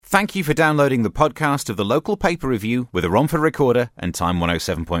Thank you for downloading the podcast of the local paper review with a Romford Recorder and Time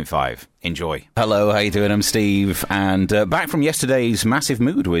 107.5. Enjoy. Hello, how you doing? I'm Steve, and back from yesterday's massive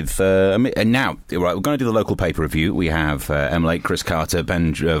mood with... and now, right, we're going to do the local paper review. We have Em Lake, Chris Carter,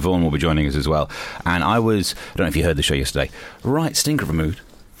 Ben Vaughan will be joining us as well. And I don't know if you heard the show yesterday, right stinker of a mood.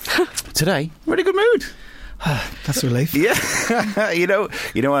 Today, really good mood. That's a relief. Yeah. you know,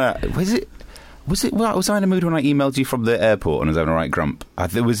 was I in a mood when I emailed you from the airport and I was having a right grump?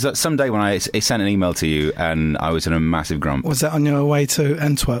 There was some day when I sent an email to you and I was in a massive grump. Was that on your way to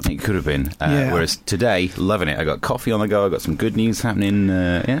Antwerp? It could have been. Whereas today, loving it. I got coffee on the go, I got some good news happening,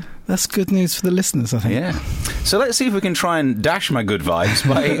 yeah. That's good news for the listeners, I think. Yeah. So let's see if we can try and dash my good vibes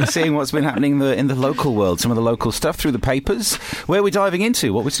by seeing what's been happening in the local world, some of the local stuff through the papers. Where are we diving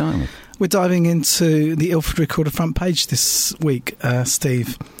into? What are we starting with? We're diving into the Ilford Recorder front page this week,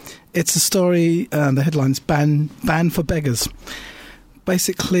 Steve. It's a story, the headline's Ban for Beggars.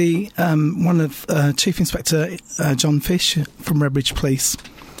 Basically, one of Chief Inspector John Fish from Redbridge Police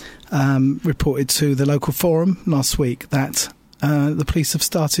reported to the local forum last week that the police have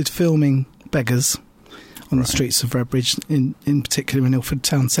started filming beggars on the streets of Redbridge, in particular in Ilford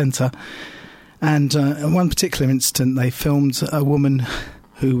town centre. And in one particular incident, they filmed a woman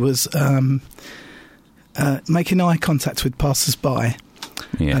who was making eye contact with passers-by.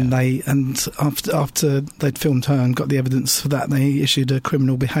 Yeah. And after they'd filmed her and got the evidence for that, they issued a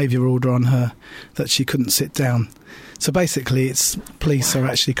criminal behaviour order on her that she couldn't sit down. So basically, police are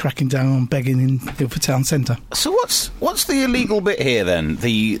actually cracking down on begging in Ilford town centre. So what's the illegal bit here then?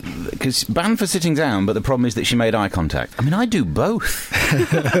 Because banned for sitting down, but the problem is that she made eye contact. I mean, I do both.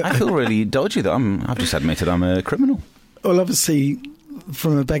 I feel really dodgy that I've just admitted I'm a criminal. Well, obviously,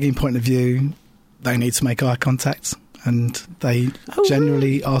 from a begging point of view, they need to make eye contact. And they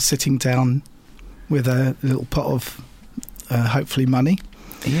generally are sitting down with a little pot of, hopefully, money.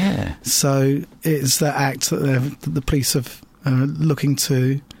 Yeah. So it's that act that the police are looking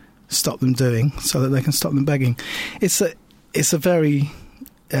to stop them doing so that they can stop them begging. It's a very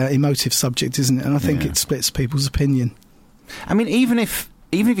emotive subject, isn't it? And I think it splits people's opinion. I mean, even if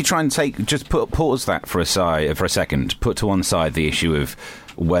you try and pause that for a second, put to one side the issue of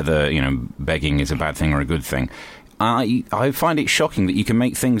whether, begging is a bad thing or a good thing. I find it shocking that you can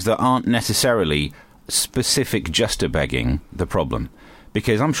make things that aren't necessarily specific just to begging the problem.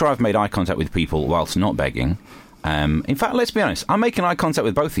 Because I'm sure I've made eye contact with people whilst not begging. In fact, let's be honest, I'm making eye contact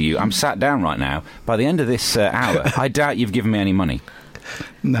with both of you. I'm sat down right now. By the end of this hour, I doubt you've given me any money.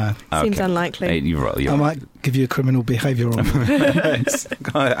 No. Seems unlikely. You're right. I might give you a criminal behaviour order.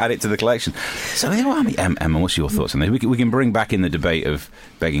 Add it to the collection. So, Emma, what's your thoughts on this? We can bring back in the debate of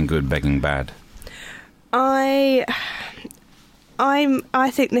begging good, begging bad. I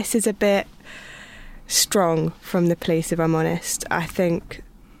think this is a bit strong from the police, if I'm honest. I think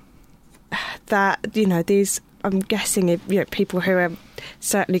that, I'm guessing, people who are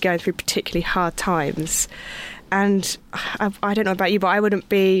certainly going through particularly hard times. And I don't know about you, but I wouldn't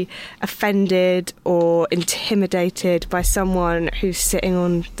be offended or intimidated by someone who's sitting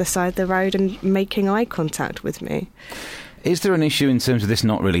on the side of the road and making eye contact with me. Is there an issue in terms of this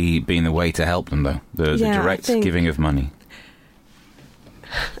not really being the way to help them, though? The direct giving of money?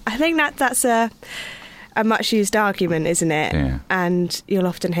 I think that's a much-used argument, isn't it? Yeah. And you'll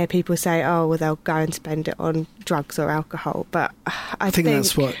often hear people say, oh, well, they'll go and spend it on drugs or alcohol. But I think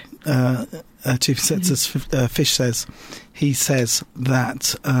that's what Chief Inspector Fish says. He says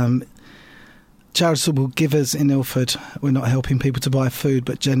that charitable givers in Ilford, we're not helping people to buy food,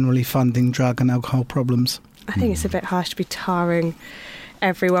 but generally funding drug and alcohol problems. I think it's a bit harsh to be tarring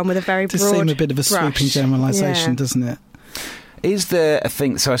everyone with a very broad brush. It does seem a bit of a swooping generalisation, doesn't it? Is there a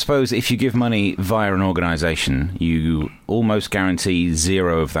thing... So I suppose if you give money via an organisation, you almost guarantee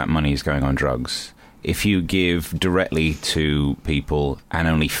zero of that money is going on drugs. If you give directly to people and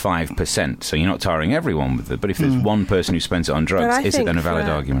only 5%, so you're not tarring everyone with it, but if there's one person who spends it on drugs, is it then a valid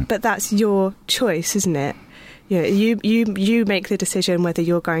argument? But that's your choice, isn't it? You make the decision whether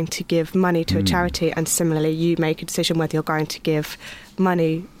you're going to give money to a charity, and similarly you make a decision whether you're going to give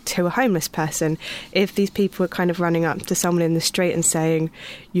money to a homeless person. If these people are kind of running up to someone in the street and saying,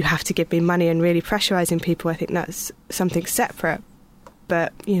 you have to give me money, and really pressurising people, I think that's something separate.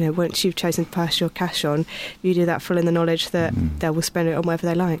 But, once you've chosen to pass your cash on, you do that full in the knowledge that they will spend it on whatever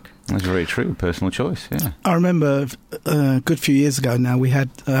they like. That's very true. Personal choice, yeah. I remember a good few years ago now, we had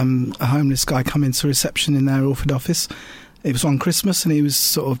a homeless guy come into reception in our Ilford office. It was on Christmas, and he was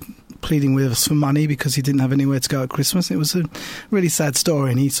sort of pleading with us for money because he didn't have anywhere to go at Christmas. It was a really sad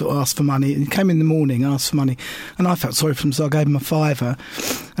story, and he sort of asked for money. He came in the morning, asked for money, and I felt sorry for him, so I gave him a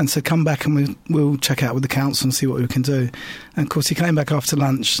 £5 and said, come back and we'll check out with the council and see what we can do. And of course he came back after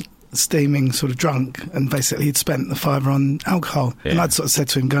lunch steaming, sort of drunk, and basically he'd spent the £5 on alcohol. And I'd sort of said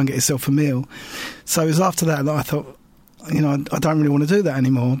to him, go and get yourself a meal. So it was after that I thought, I don't really want to do that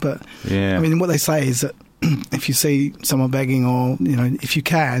anymore. But I mean, what they say is that if you see someone begging, or if you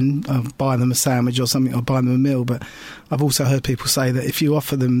can, buy them a sandwich or something, or buy them a meal. But I've also heard people say that if you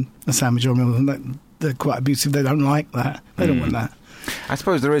offer them a sandwich or a meal, they're quite abusive. They don't like that. They don't want that. I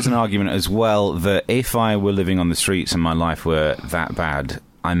suppose there is an argument as well that if I were living on the streets and my life were that bad,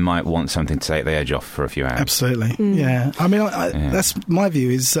 I might want something to take the edge off for a few hours. Absolutely, yeah. I mean, that's my view.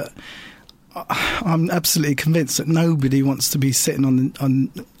 Is that I'm absolutely convinced that nobody wants to be sitting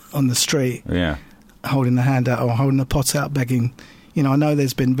on the street, holding the hand out or holding a pot out, begging. I know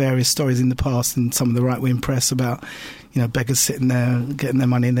there's been various stories in the past in some of the right-wing press about beggars sitting there getting their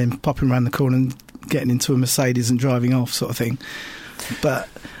money and then popping around the corner and getting into a Mercedes and driving off, sort of thing. But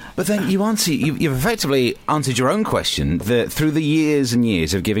then you've effectively answered your own question, that through the years and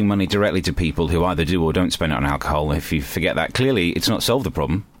years of giving money directly to people who either do or don't spend it on alcohol, if you forget that, clearly it's not solved the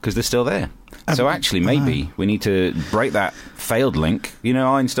problem because they're still there. So actually, maybe we need to break that failed link.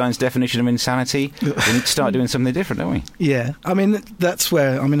 Einstein's definition of insanity. We need to start doing something different, don't we? Yeah. I mean, that's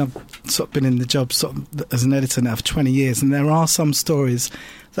where... I mean, I've sort of been in the job as an editor now for 20 years, and there are some stories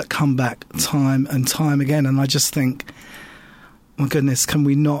that come back time and time again, and I just think, my goodness, can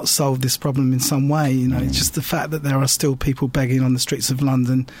we not solve this problem in some way? It's just the fact that there are still people begging on the streets of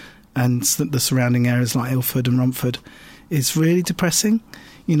London and the surrounding areas like Ilford and Romford is really depressing.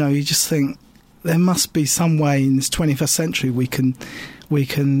 You just think there must be some way in this 21st century we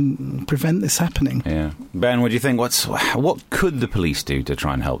can prevent this happening. Yeah. Ben, what do you think? What could the police do to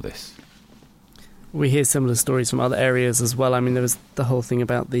try and help this? We hear similar stories from other areas as well. I mean, there was the whole thing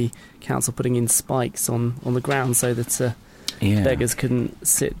about the council putting in spikes on the ground so that beggars couldn't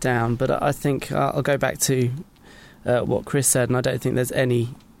sit down. But I think I'll go back to what Chris said, and I don't think there's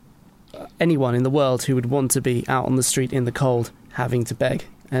anyone in the world who would want to be out on the street in the cold having to beg.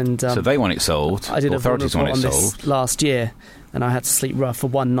 And so they want it solved. I did a report on this last year, and I had to sleep rough for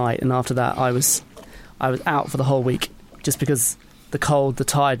one night, and after that I was out for the whole week just because the cold, the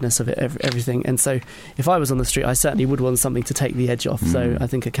tiredness of it, everything. And so if I was on the street, I certainly would want something to take the edge off. So I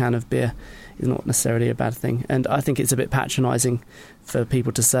think a can of beer is not necessarily a bad thing. And I think it's a bit patronising for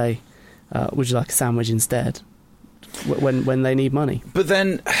people to say, would you like a sandwich instead, when they need money. But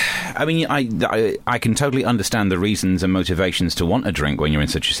then, I mean, I can totally understand the reasons and motivations to want a drink when you're in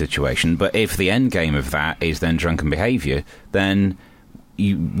such a situation, but if the end game of that is then drunken behaviour, then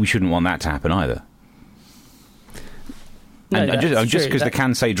we shouldn't want that to happen either. No, and just because they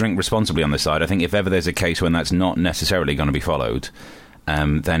can say drink responsibly on the side, I think if ever there's a case when that's not necessarily going to be followed,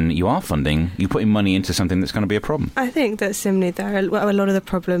 then you're putting money into something that's going to be a problem. I think that similarly, there are a lot of the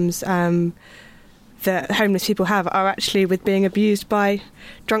problems that homeless people have are actually with being abused by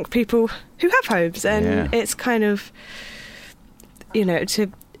drunk people who have homes, and it's kind of,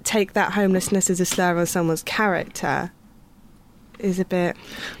 to take that homelessness as a slur on someone's character is a bit...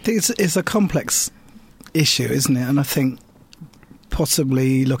 I think it's a complex issue, isn't it? And I think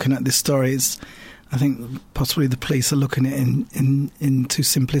possibly looking at this story, I think possibly the police are looking at it in too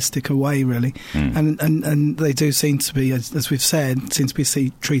simplistic a way, really. And they do seem to be, as we've said,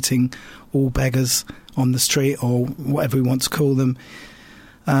 treating all beggars on the street, or whatever we want to call them,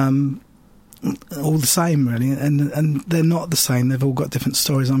 all the same, really. And they're not the same. They've all got different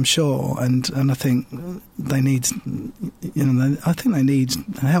stories, I'm sure. And I think they need, I think they need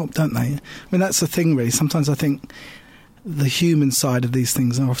help, don't they? I mean, that's the thing, really. Sometimes I think the human side of these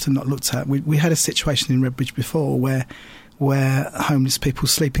things are often not looked at. We had a situation in Redbridge before where homeless people's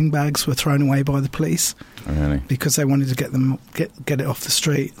sleeping bags were thrown away by the police. Oh, really? Because they wanted to get it off the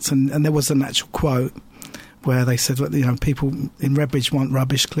streets, and there was an actual quote where they said, people in Redbridge want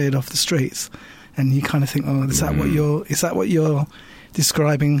rubbish cleared off the streets, and you kind of think, is that what you're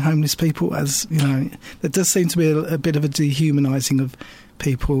describing homeless people as? There does seem to be a bit of a dehumanising of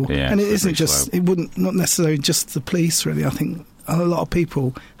people, and it isn't just not necessarily just the police, really. I think a lot of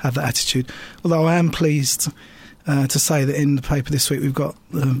people have that attitude, although I am pleased to say that in the paper this week we've got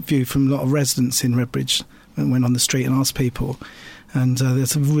a view from a lot of residents in Redbridge and went on the street and asked people, and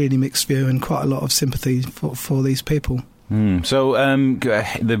there's a really mixed view and quite a lot of sympathy for these people. So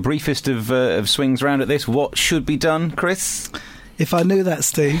the briefest of swings round at this, what should be done, Chris? If I knew that,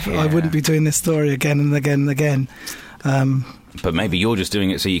 Steve, I wouldn't be doing this story again and again and again. But maybe you're just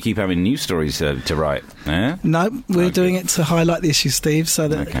doing it so you keep having news stories to write. Eh? No, we're doing it to highlight the issue, Steve, so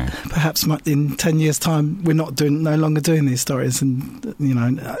that perhaps in 10 years' time we're no longer doing these stories. And,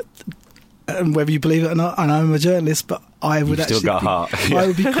 and whether you believe it or not, and I'm a journalist, but I would still got heart. I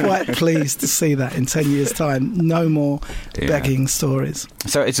would be quite pleased to see that in 10 years' time. No more begging stories.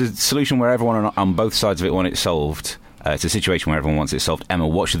 So it's a solution where everyone on both sides of it want it solved. It's a situation where everyone wants it solved. Emma,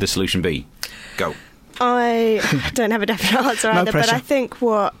 what should the solution be? Go. I don't have a definite answer either, but I think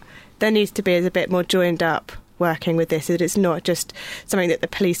what there needs to be is a bit more joined up working with this. That it's not just something that the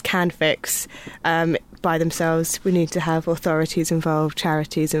police can fix by themselves. We need to have authorities involved,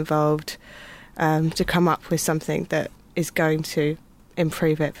 charities involved, to come up with something that is going to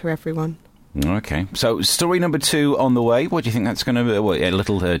improve it for everyone. Okay, so story number 2 on the way. What do you think that's going to be? A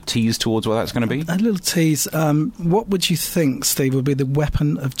little tease towards what that's going to be? A little tease. What would you think, Steve, would be the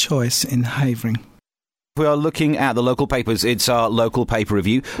weapon of choice in Havering? We are looking at the local papers. It's our local paper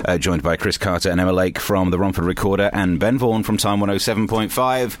review, joined by Chris Carter and Emma Lake from the Romford Recorder and Ben Vaughan from Time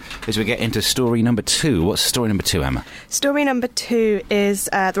 107.5 as we get into story number 2. What's story number 2, Emma? Story number 2 is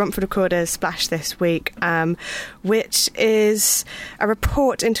the Romford Recorder's Splash this week, which is a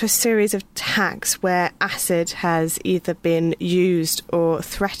report into a series of attacks where acid has either been used or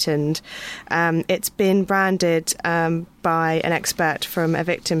threatened. It's been branded by an expert from a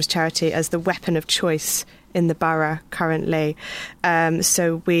victims charity as the weapon of choice in the borough currently.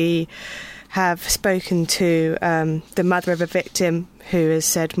 So we have spoken to the mother of a victim who has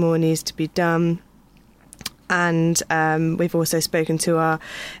said more needs to be done. And we've also spoken to our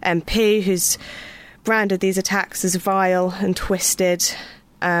MP who's branded these attacks as vile and twisted.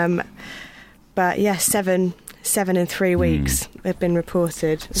 But yes, 7 in 3 weeks have been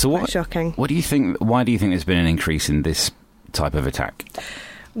reported. It's quite shocking. What do you think? Why do you think there's been an increase in this type of attack?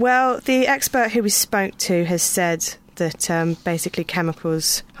 Well, the expert who we spoke to has said that basically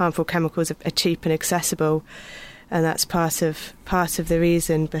harmful chemicals are cheap and accessible, and that's part of the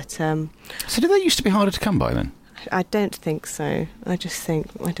reason. But so did they used to be harder to come by then? I don't think so. I just think,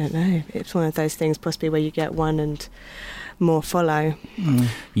 I don't know, it's one of those things possibly where you get one and more follow.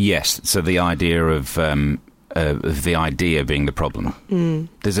 Yes, so the idea of the idea being the problem.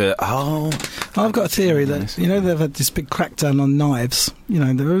 There's I've got a theory that they've had this big crackdown on knives. They've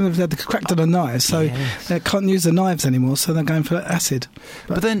had the crackdown on knives, so they can't use the knives anymore, so they're going for acid.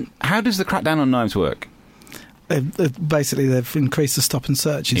 But then, how does the crackdown on knives work? Basically, they've increased the stop and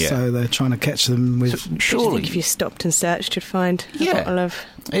searches, so they're trying to catch them with. So surely, if you stopped and searched, you'd find a bottle of.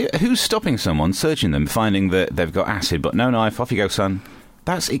 Who's stopping someone, searching them, finding that they've got acid, but no knife? Off you go, son.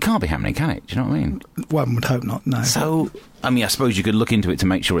 It can't be happening, can it? Do you know what I mean? One would hope not, no. So, I suppose you could look into it to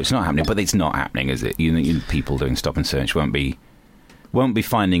make sure it's not happening, but it's not happening, is it? People doing stop and search won't be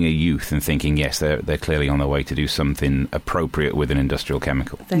finding a youth and thinking, yes, they're clearly on their way to do something appropriate with an industrial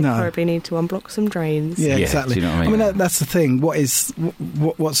chemical. They probably need to unblock some drains. Yeah, exactly. Do you know what I mean? That's the thing.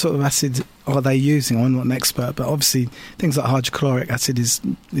 What sort of acid are they using? I'm not an expert, but obviously things like hydrochloric acid is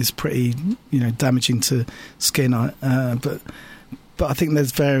pretty damaging to skin. But I think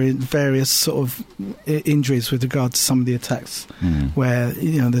there's various sort of injuries with regard to some of the attacks where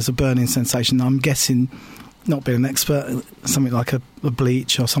there's a burning sensation. I'm guessing, not being an expert, something like a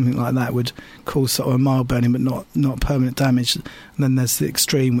bleach or something like that would cause sort of a mild burning, but not permanent damage. And then there's the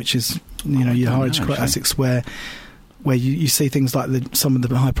extreme, which is your hydrochloric acids, where you see things like some of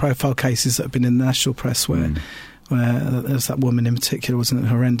the high profile cases that have been in the national press where there's that woman in particular, wasn't it,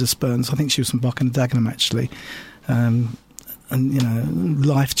 horrendous burns. I think she was from Buchan and Dagenham actually. And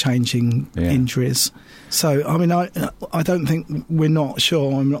life-changing injuries. So, I don't think we're not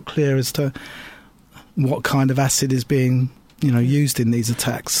sure. I'm not clear as to what kind of acid is being, used in these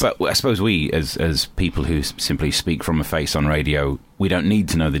attacks. But I suppose we, as people who simply speak from a face on radio, we don't need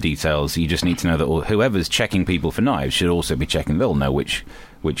to know the details. You just need to know that whoever's checking people for knives should also be checking. They'll know which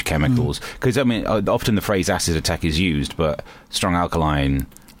chemicals. Because often the phrase acid attack is used, but strong alkaline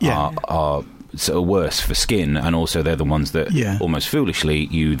are worse for skin, and also they're the ones that almost foolishly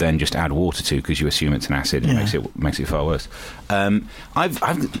you then just add water to because you assume it's an acid and makes it far worse.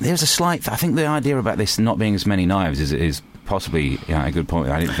 There's a slight. I think the idea about this not being as many knives is possibly a good point.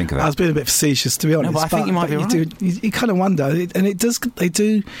 I didn't think of that. I was being a bit facetious, to be honest. No, but I think you might be right. You kind of wonder, and it does. They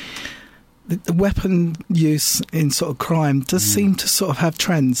do. The weapon use in sort of crime does seem to sort of have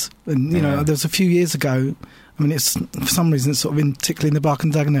trends, and there was a few years ago. It's for some reason, sort of particularly in the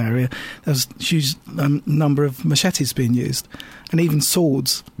Buchan and Dagenham area, there was a huge number of machetes being used, and even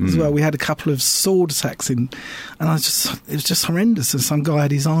swords as well. We had a couple of sword attacks in, and it was just horrendous. And some guy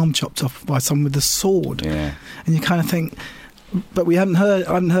had his arm chopped off by someone with a sword, and you kind of think, but I hadn't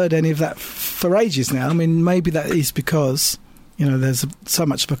heard any of that for ages now. Maybe that is because there's so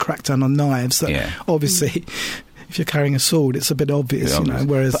much of a crackdown on knives that obviously. If you're carrying a sword, it's a bit obvious,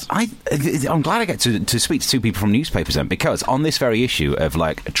 whereas... But I'm glad I get to speak to two people from newspapers then, because on this very issue of,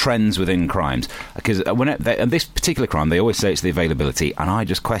 trends within crimes, because and this particular crime, they always say it's the availability, and I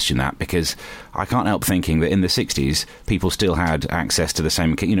just question that, because I can't help thinking that in the 60s, people still had access to the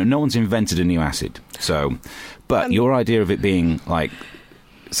same... no one's invented a new acid, so... But your idea of it being,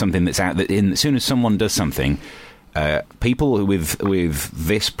 something that's out... that as soon as someone does something, people with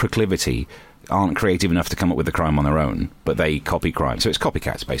this proclivity... aren't creative enough to come up with the crime on their own, but they copy crime. So it's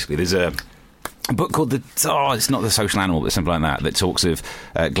copycats, basically. There's a book called it's not The Social Animal, but something like that talks of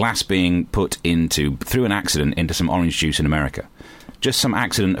glass being put through an accident, into some orange juice in America. Just some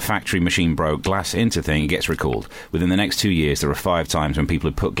accident, a factory machine broke, glass into thing, it gets recalled. Within the next 2 years, there are 5 times when people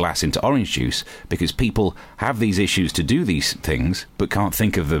have put glass into orange juice, because people have these issues to do these things, but can't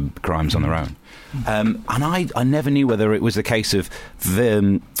think of the crimes on their own. And I never knew whether it was the case of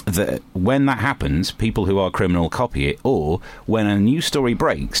when that happens, people who are criminal copy it, or when a new story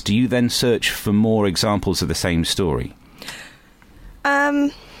breaks, do you then search for more examples of the same story?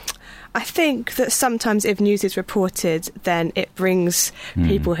 I think that sometimes if news is reported, then it brings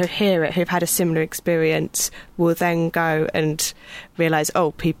people who hear it, who've had a similar experience, will then go and realise,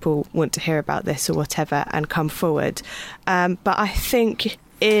 people want to hear about this or whatever, and come forward. But I think...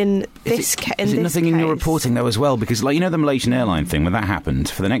 In nothing in your reporting though as well, because the Malaysian airline thing, when that happened,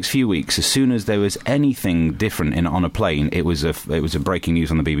 for the next few weeks, as soon as there was anything different on a plane, it was a breaking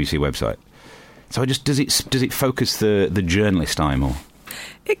news on the BBC website. So does it focus the journalist eye more?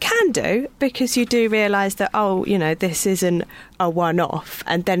 It can do, because you do realise that this isn't a one-off,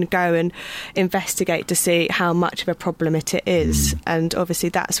 and then go and investigate to see how much of a problem it is, and obviously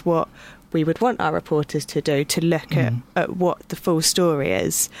that's what we would want our reporters to do, to look at what the full story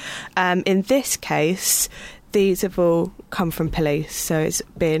is. In this case, these have all come from police, so it's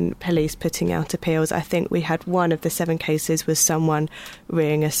been police putting out appeals. I think we had one of the 7 cases was someone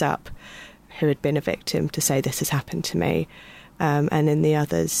ringing us up who had been a victim to say, this has happened to me, and in the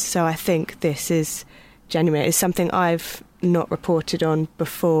others. So I think this is genuine. It's something I've not reported on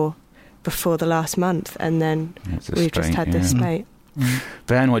before the last month, and then we've just had this spate.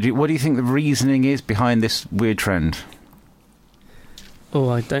 Ben, what do you think the reasoning is behind this weird trend? Oh,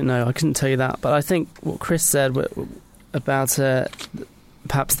 I don't know. I couldn't tell you that. But I think what Chris said about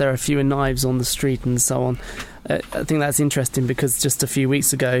perhaps there are fewer knives on the street and so on, I think that's interesting, because just a few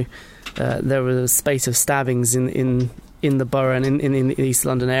weeks ago there was a spate of stabbings in the borough and in the East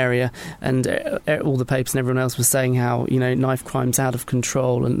London area, and all the papers and everyone else was saying how knife crime's out of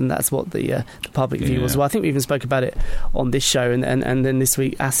control, and that's what the public view was. Well, I think we even spoke about it on this show, and then this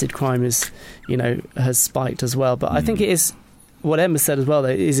week acid crime is has spiked as well. But I think it is what Emma said as well,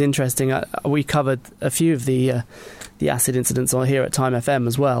 that is interesting. We covered a few of the acid incidents on here at Time FM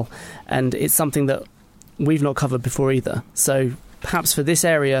as well, and it's something that we've not covered before either. So perhaps for this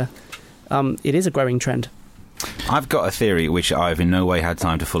area, it is a growing trend. I've got a theory which I've in no way had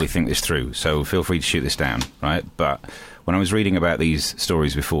time to fully think this through, so feel free to shoot this down, right? But when I was reading about these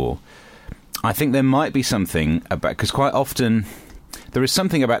stories before, I think there might be something about... because quite often there is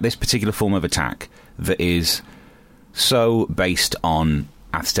something about this particular form of attack that is so based on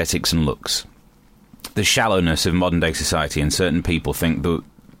aesthetics and looks. The shallowness of modern-day society, and certain people think that...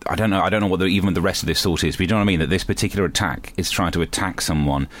 I don't know what even the rest of this thought is, but you know what I mean? That this particular attack is trying to attack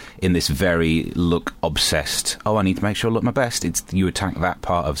someone in this very look-obsessed... I need to make sure I look my best. You attack that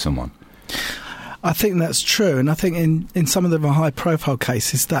part of someone. I think that's true, and I think in some of the more high-profile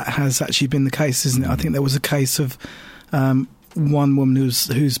cases, that has actually been the case, isn't it? I think there was a case of one woman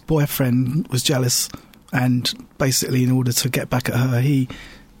whose boyfriend was jealous, and basically in order to get back at her, he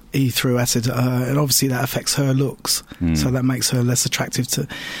threw acid at her, and obviously that affects her looks, so that makes her less attractive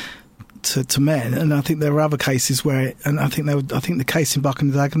to men. And I think there were other cases where, I think the case in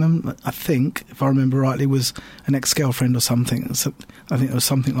Buckingham Dagenham, I think, if I remember rightly, was an ex-girlfriend or something. So I think it was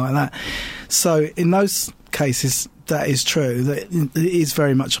something like that. So in those cases, that is true. That it is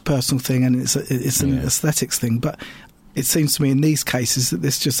very much a personal thing, and it's an aesthetics thing. But it seems to me in these cases that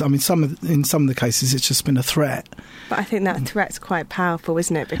this just... in some of the cases it's just been a threat. But I think that threat's quite powerful,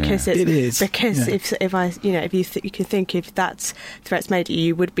 isn't it? Because it is. Because if you can think if that threat's made at you,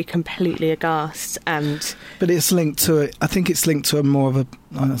 you would be completely aghast. But it's linked to I think it's linked to a more of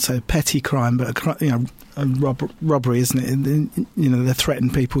a petty crime, but a robbery, isn't it? They're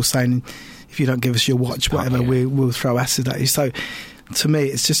threatening people, saying if you don't give us your watch, whatever, we'll throw acid at you. So to me,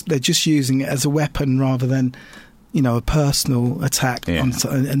 it's just they're just using it as a weapon rather than a personal attack. And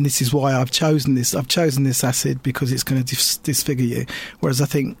this is why I've chosen this acid, because it's going to disfigure you. Whereas I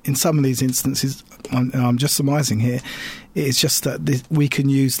think in some of these instances, I'm just surmising here, it's just that we can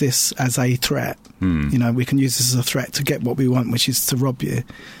use this as a threat. You know, we can use this as a threat to get what we want, which is to rob you.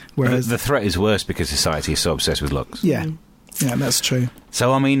 Whereas the threat is worse because society is so obsessed with looks. Yeah, that's true.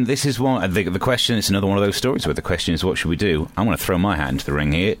 So, I mean, this is one. The question, it's another one of those stories where the question is, what should we do? I'm going to throw my hat into the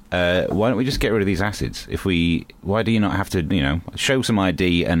ring here. Why don't we just get rid of these acids? Why do you not have to, you know, show some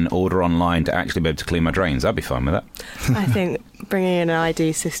ID and order online to actually be able to clean my drains? I'd be fine with that. I think bringing in an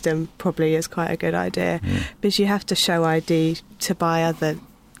ID system probably is quite a good idea, because you have to show ID to buy other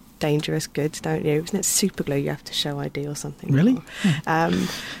dangerous goods, don't you? Isn't it super glue you have to show ID or something? Really?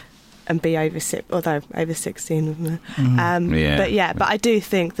 And be over 16. But I do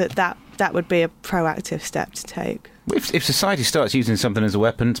think that would be a proactive step to take. If society starts using something as a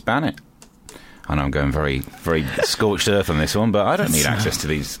weapon, ban it. I know I'm going very, very scorched earth on this one, but I don't need access to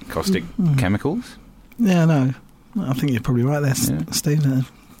these caustic chemicals. Yeah, no. I think you're probably right there, Steve.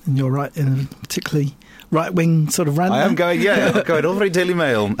 And you're right in a particularly right-wing sort of rant. I am going all the way Daily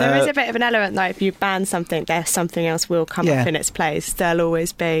Mail. There is a bit of an element, though. If you ban something, something else will come up in its place. There'll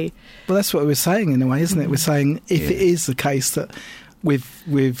always be... Well, that's what we're saying in a way, isn't it? We're saying if it is the case that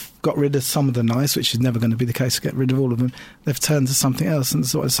we've got rid of some of the knives, which is never going to be the case to get rid of all of them, they've turned to something else. And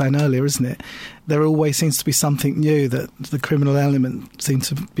that's what I was saying earlier, isn't it? There always seems to be something new that the criminal element seems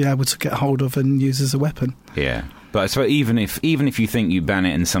to be able to get hold of and use as a weapon. Yeah. But so even if you think you ban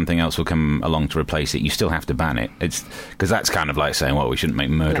it and something else will come along to replace it, you still have to ban it. It's because that's kind of like saying, well, we shouldn't make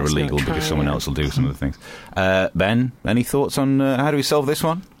murder illegal because someone else will do some of the things. Ben, any thoughts on how do we solve this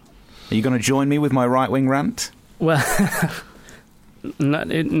one? Are you going to join me with my right-wing rant? Well, not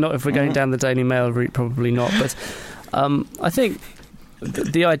if we're going down the Daily Mail route, probably not. But I think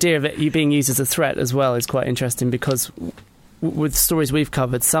the idea of it being used as a threat as well is quite interesting, because with stories we've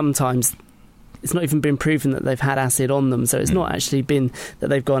covered, sometimes it's not even been proven that they've had acid on them, so it's not actually been that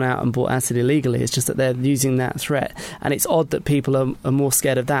they've gone out and bought acid illegally. It's just that they're using that threat, and it's odd that people are more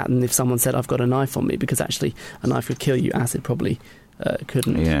scared of that than if someone said, I've got a knife on me, because actually a knife could kill you. Acid probably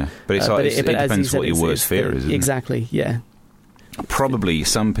couldn't. Yeah, but it depends what your worst fear is, isn't it? Exactly, yeah. Probably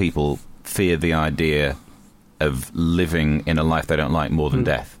some people fear the idea of living in a life they don't like more than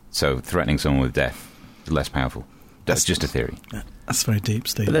death, so threatening someone with death is less powerful. That's just a theory. That's very deep,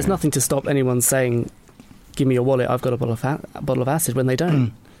 Steve. But there's nothing to stop anyone saying, give me your wallet, I've got a bottle of acid, when they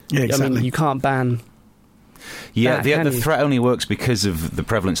don't. Yeah, exactly. I mean, you can't ban... Yeah, the threat only works because of the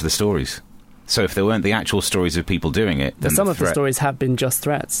prevalence of the stories. So if there weren't the actual stories of people doing it, then some of the stories have been just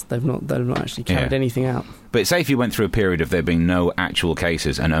threats. They've not actually carried anything out. But say if you went through a period of there being no actual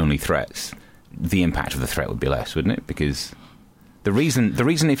cases and only threats, the impact of the threat would be less, wouldn't it? Because the reason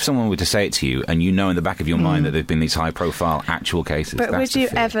if someone were to say it to you and you know in the back of your mind that there've been these high-profile actual cases... But would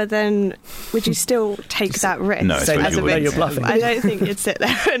you still take that risk? No, as a risk? You're bluffing. I don't think you'd sit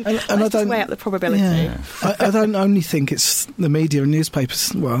there and I don't weigh up the probability. Yeah. I don't only think it's the media and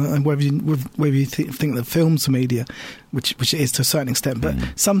newspapers, well, and whether you think that film's the media, which it is to a certain extent, but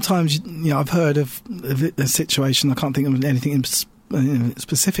sometimes, I've heard of a situation, I can't think of anything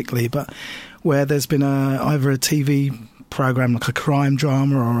specifically, but where there's been either a TV program like a crime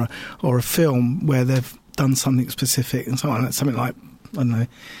drama or a film where they've done something specific and something like I don't know,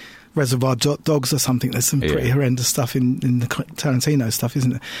 Reservoir Dogs or something. There's some pretty horrendous stuff in the Tarantino stuff,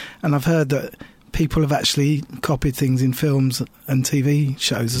 isn't it? And I've heard that people have actually copied things in films and TV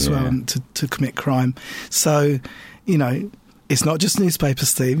shows as well to commit crime. So it's not just newspapers,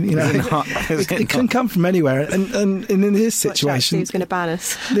 Steve. It can come from anywhere. And in this situation, Steve's going to ban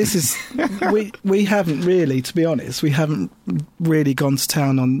us. This is we haven't really, to be honest, we haven't really gone to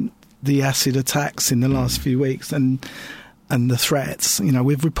town on the acid attacks in the last few weeks and the threats.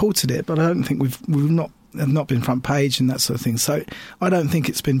 We've reported it, but I don't think we've not been front page and that sort of thing. So I don't think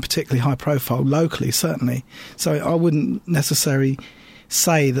it's been particularly high profile locally, certainly. So I wouldn't necessarily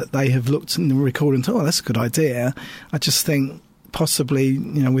say that they have looked in the record and thought, oh, that's a good idea. I just think possibly,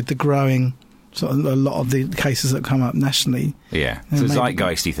 with the growing sort of a lot of the cases that come up nationally. Yeah, it's a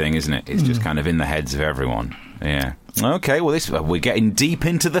zeitgeisty thing, isn't it? It's just kind of in the heads of everyone. Yeah. Okay, well, we're getting deep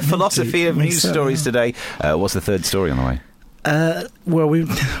into the philosophy of news stories today. What's the third story on the way? Well,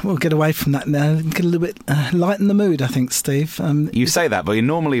 we'll get away from that now and get a little bit lighten the mood, I think, Steve. You say that, but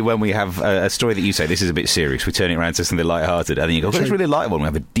normally when we have a story that you say, this is a bit serious, we turn it around to something light-hearted, and then you go, well, it's really light one. We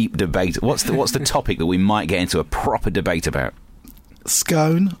have a deep debate. What's the topic that we might get into a proper debate about?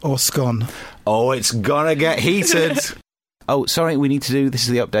 Scone or scone? Oh, it's gonna get heated. Oh, sorry, we need to do... This is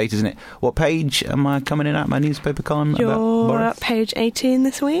the update, isn't it? What page am I coming in at, my newspaper column? You're at page 18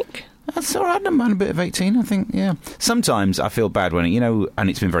 this week. That's all right, I don't mind a bit of 18, I think, yeah. Sometimes I feel bad when, and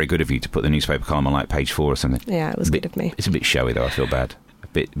it's been very good of you to put the newspaper column on, like, page 4 or something. Yeah, it was good of me. It's a bit showy, though, I feel bad.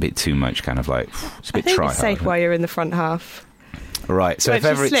 bit too much, kind of like it's a bit I think try it's safe hard. while you're in the front half. Right. So Once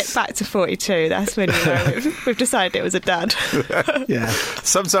if ever you slip it's back to 42, that's when you know we've decided it was a dad. Yeah.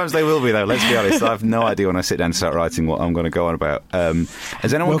 sometimes they will be though. Let's be honest. I have no idea when I sit down and start writing what I'm going to go on about.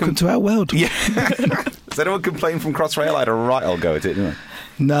 Has anyone Welcome to our world. Yeah. Has anyone complained from Crossrail? I had a right old go at it, didn't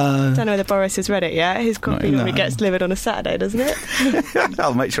No. I don't know whether Boris has read it yet. His copy normally gets delivered on a Saturday, doesn't it? I?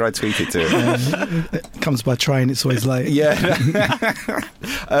 I'll make sure I tweet it to him. It comes by train, it's always late. Yeah.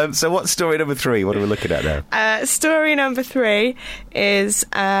 So what's story number 3? What are we looking at now? Story number 3 is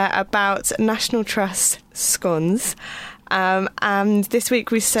about National Trust scones. And this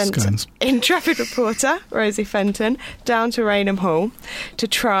week we sent Scones. intrepid reporter Rosie Fenton down to Rainham Hall to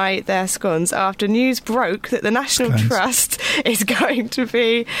try their scones after news broke that the National Scones. Trust is going to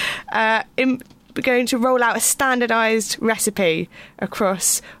be going to roll out a standardised recipe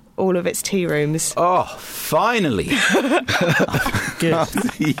across all of its tea rooms. Oh, finally! Good.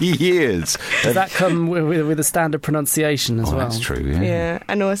 After years. Does that come with a standard pronunciation as Oh, well? that's true. Yeah,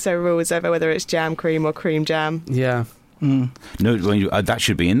 and also rules over whether it's jam cream or cream jam. Yeah. Mm. No, that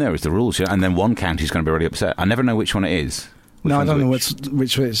should be in there as the rules, yeah? And then one county's going to be really upset. I never know which one it is. No, I one's don't know which.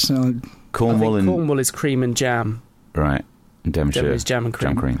 which is. Cornwall and Cornwall is cream and jam. right, and Devonshire Devon is jam and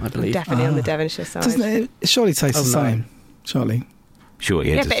cream, I believe. Definitely on the Devonshire side. Doesn't it surely tastes Oh, the no. same? Surely. Sure,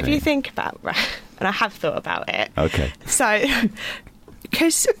 yeah. Yeah, just but if say you it. think about, and I have thought about it, Okay. so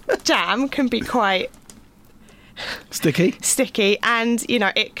because jam can be quite Sticky? sticky and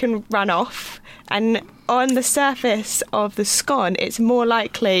it can run off, and on the surface of the scone it's more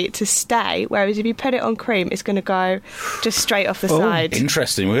likely to stay, whereas if you put it on cream it's going to go just straight off the side.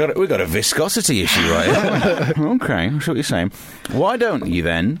 Interesting. We got a viscosity issue, right? Okay, I see what you're saying. Why don't you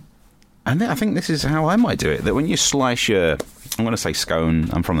then? And I think this is how I might do it. That when you slice your, I'm going to say scone.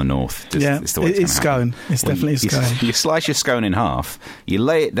 I'm from the north. Yeah, it's the way it's gonna happen. scone. It's When definitely a scone. You slice your scone in half. You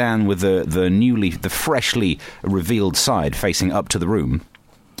lay it down with the freshly revealed side facing up to the room.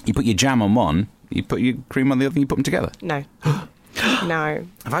 You put your jam on one. You put your cream on the other. And you put them together. No. No.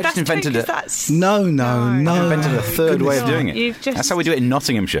 Have I That's just invented true, it? 'cause that's No. Invented a third way of doing it. You've just- That's how we do it in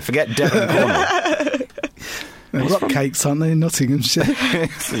Nottinghamshire. Forget Devon and Cornwall. They've got cakes, aren't they, in Nottinghamshire?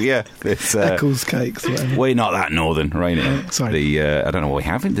 So, yeah, it's Eccles cakes, whatever. we're not that northern, right? Sorry. I don't know what we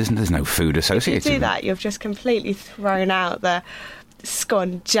have. There's no food If you associated. do with it. that, you've just completely thrown out the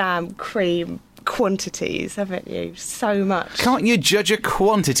scone, jam, cream quantities, haven't you? So much. Can't you judge a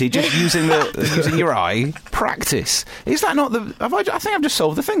quantity just using using your eye? Practice. Is that not the? I think I've just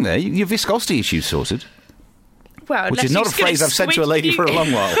solved the thing there. Your viscosity issue's sorted, Well, which unless is not a you're just gonna phrase I've said to a squidge- lady for a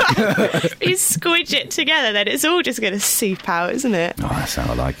long while. You squidge it together, then it's all just going to seep out, isn't it? Oh, that's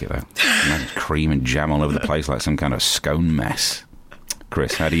how I like it, though. Imagine cream and jam all over the place like some kind of scone mess.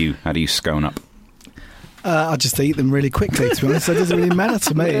 Chris, how do you scone up? I just eat them really quickly, to be honest. It doesn't really matter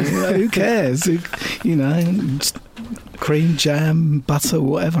to me. Who cares? Just cream, jam, butter,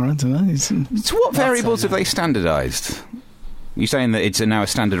 whatever. I don't know. So what variables have they standardised? You're saying that it's now a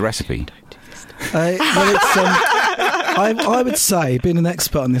standard recipe? Well, it's, I would say, being an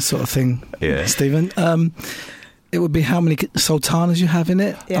expert on this sort of thing, Yeah. Stephen, it would be how many sultanas you have in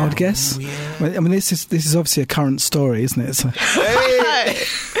it. Yeah. I would guess. I mean, this is obviously a current story, isn't it? So,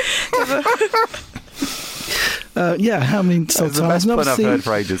 how many That's the sultanas? best And pun I've obviously- heard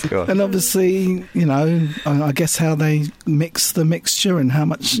for ages. Go on. And obviously, I guess how they mix the mixture and how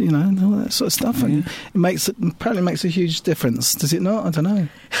much, and all that sort of stuff. And it apparently makes a huge difference. Does it not? I don't know.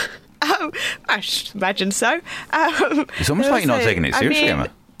 I should imagine so. It's almost like you're not taking it seriously, Emma.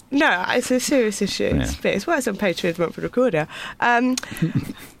 No, it's a serious issue. Yeah. It's worse on Patreon than for Recorder.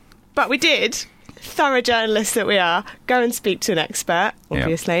 But we did, thorough journalists that we are, go and speak to an expert,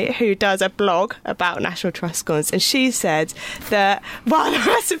 obviously, who does a blog about National Trust scones. And she said that while the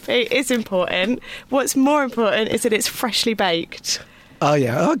recipe is important, what's more important is that it's freshly baked. Oh,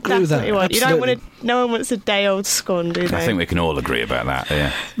 yeah, I agree with That's that. what you want. You don't Absolutely. want no one wants a day-old scone, do they? I think we can all agree about that.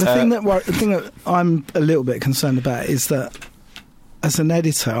 Yeah. The thing that I'm a little bit concerned about is that as an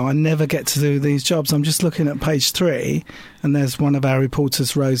editor, I never get to do these jobs. I'm just looking at page 3, and there's one of our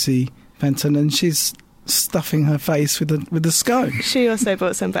reporters, Rosie Fenton, and she's stuffing her face with the scone. She also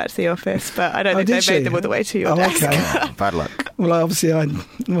brought some back to the office, but I don't Oh, think did they she? made them all the way to your Oh, desk. okay. Bad luck. Well, obviously, I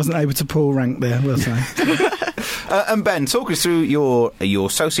wasn't able to pull rank there, was I? And Ben, talk us through your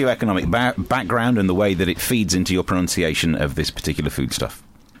socio-economic background and the way that it feeds into your pronunciation of this particular foodstuff.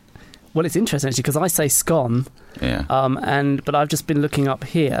 Well, it's interesting actually because I say scone, Yeah. but I've just been looking up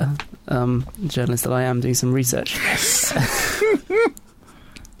here, journalist that I am, doing some research.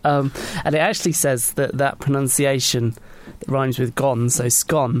 And it actually says that pronunciation that rhymes with gone, so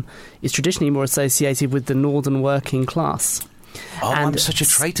scone, is traditionally more associated with the northern working class. Oh, And I'm such a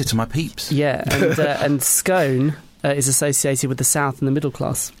traitor to my peeps. Yeah, and scone is associated with the South and the middle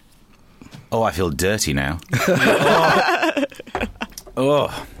class. Oh, I feel dirty now.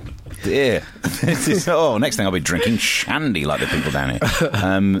 Oh, dear. Next thing I'll be drinking shandy like the people down here.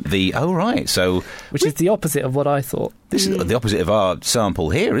 Right, so... Which is the opposite of what I thought. This is the opposite of our sample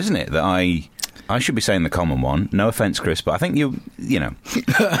here, isn't it? That I should be saying the common one. No offence, Chris, but I think you know.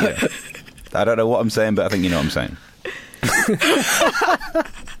 Yeah. I don't know what I'm saying, but I think you know what I'm saying.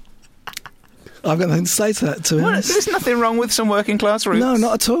 I've got nothing to say to that, to be honest. There's nothing wrong with some working class roots. No,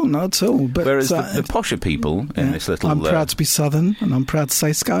 not at all. But, whereas the posher people in this little... I'm proud to be Southern, and I'm proud to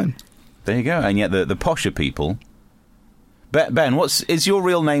say scone. There you go. And yet the posher people... Ben, is your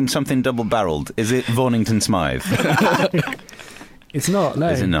real name something double-barrelled? Is it Vornington Smythe? It's not, no.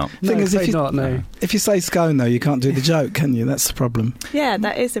 Is it not? Thing is, no. If you say scone, though, you can't do the joke, can you? That's the problem. Yeah,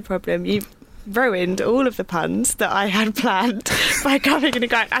 that is the problem. You've ruined all of the puns that I had planned by coming in and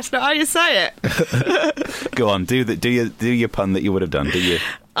going, that's not how you say it. Go on, do your pun that you would have done, do you?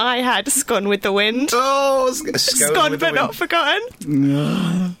 I had scone with the wind. Oh, scone but not forgotten.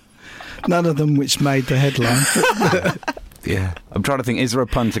 No. None of them which made the headline. Yeah. I'm trying to think, is there a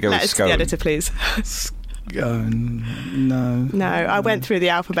pun to go with scone? The editor, please. Scone. No. No, I went through the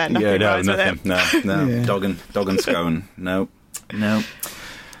alphabet. Nothing rhymes with it. No. Yeah. Dog and scone. No.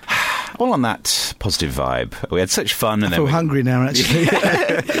 All on that positive vibe. We had such fun. And I feel hungry now, actually.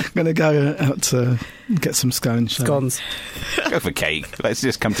 I'm going to go out to get some scones. Scones. Go for cake. Let's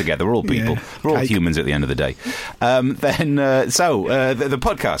just come together. We're all people. Yeah, We're all cake. humans at the end of the day. The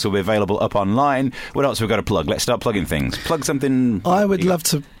podcast will be available up online. What else have we got to plug? Let's start plugging things. Plug something. I would love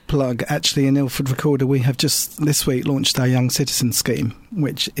to plug, actually, in Ilford Recorder, we have just this week launched our Young Citizen Scheme,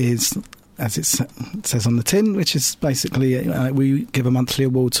 which is, as it says on the tin, which is basically we give a monthly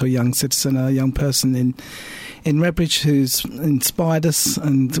award to a young citizen, a young person in Redbridge who's inspired us,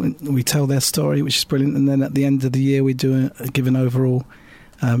 and we tell their story, which is brilliant. And then at the end of the year, we give an overall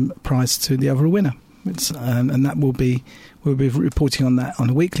prize to the overall winner. And that we'll be reporting on that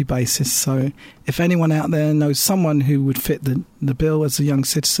on a weekly basis. So if anyone out there knows someone who would fit the bill as a young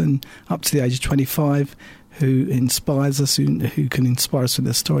citizen up to the age of 25, who inspires us, who can inspire us with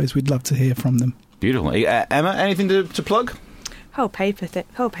their stories, we'd love to hear from them. Beautiful. Emma, anything to plug? Whole paper's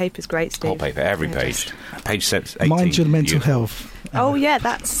great, Steve. Whole paper, every page. Page 18. Mind your mental health. Oh yeah,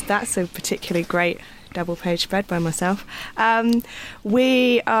 that's a particularly great double-page spread by myself.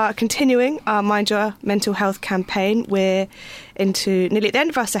 We are continuing our Mind Your Mental Health campaign. We're into nearly at the end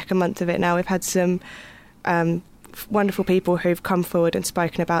of our second month of it now. We've had some wonderful people who've come forward and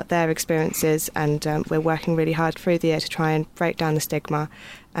spoken about their experiences, and we're working really hard through the year to try and break down the stigma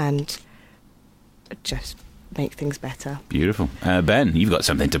and just make things better. Beautiful. Ben, you've got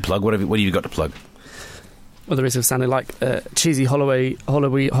something to plug. What have you got to plug? Well, the risk of sounding like cheesy Hollywood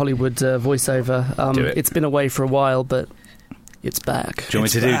voiceover. It's been away for a while, but it's back. Do you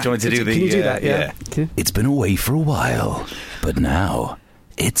want me to do the... Can you do that? Yeah. It's been away for a while, but now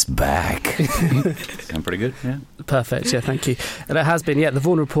it's back. Sound pretty good, yeah? Perfect, yeah, thank you. And it has been, the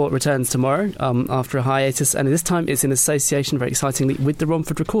Vaughan Report returns tomorrow after a hiatus, and this time it's in association, very excitingly, with the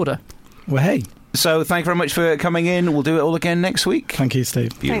Romford Recorder. Well, hey. So thank you very much for coming in. We'll do it all again next week. Thank you,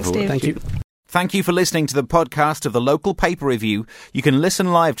 Steve. Beautiful. Thanks, Steve. Thank you. Thank you for listening to the podcast of the local paper review. You can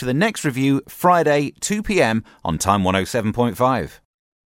listen live to the next review Friday, 2 p.m. on Time 107.5.